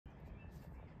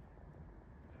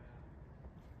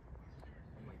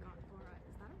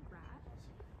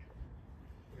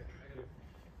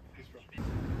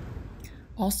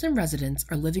Allston residents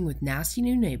are living with nasty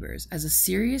new neighbors as a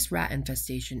serious rat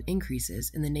infestation increases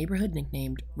in the neighborhood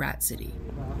nicknamed Rat City.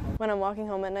 When I'm walking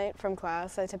home at night from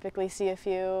class, I typically see a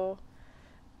few.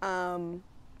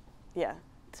 Yeah,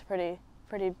 it's a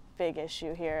pretty big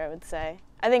issue here, I would say.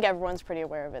 I think everyone's pretty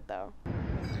aware of it, though.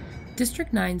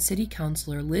 District 9 City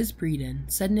Councilor Liz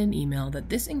Breeden said in an email that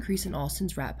this increase in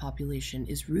Allston's rat population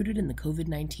is rooted in the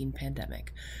COVID-19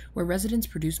 pandemic, where residents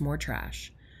produce more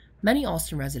trash. Many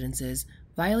Allston residences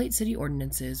violate city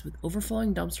ordinances with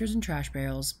overflowing dumpsters and trash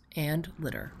barrels and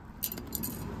litter.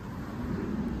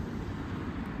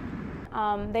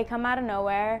 They come out of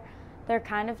nowhere. They're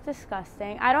kind of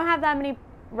disgusting. I don't have that many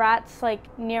rats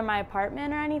near my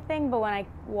apartment or anything, but when I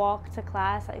walk to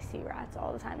class, I see rats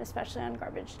all the time, especially on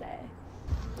garbage day.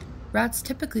 Rats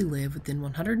typically live within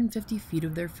 150 feet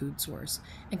of their food source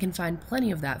and can find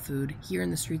plenty of that food here in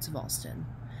the streets of Allston.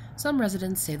 Some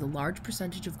residents say the large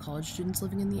percentage of college students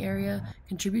living in the area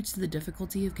contributes to the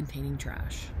difficulty of containing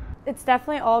trash. It's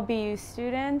definitely all BU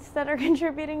students that are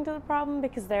contributing to the problem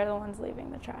because they're the ones leaving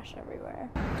the trash everywhere.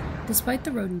 Despite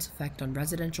the rodent's effect on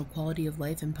residential quality of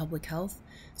life and public health,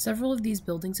 several of these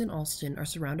buildings in Allston are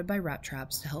surrounded by rat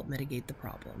traps to help mitigate the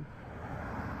problem.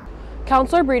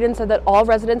 Councilor Breeden said that all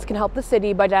residents can help the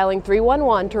city by dialing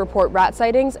 311 to report rat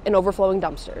sightings and overflowing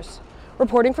dumpsters.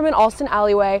 Reporting from an Allston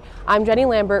alleyway, I'm Jenny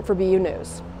Lambert for BU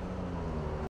News.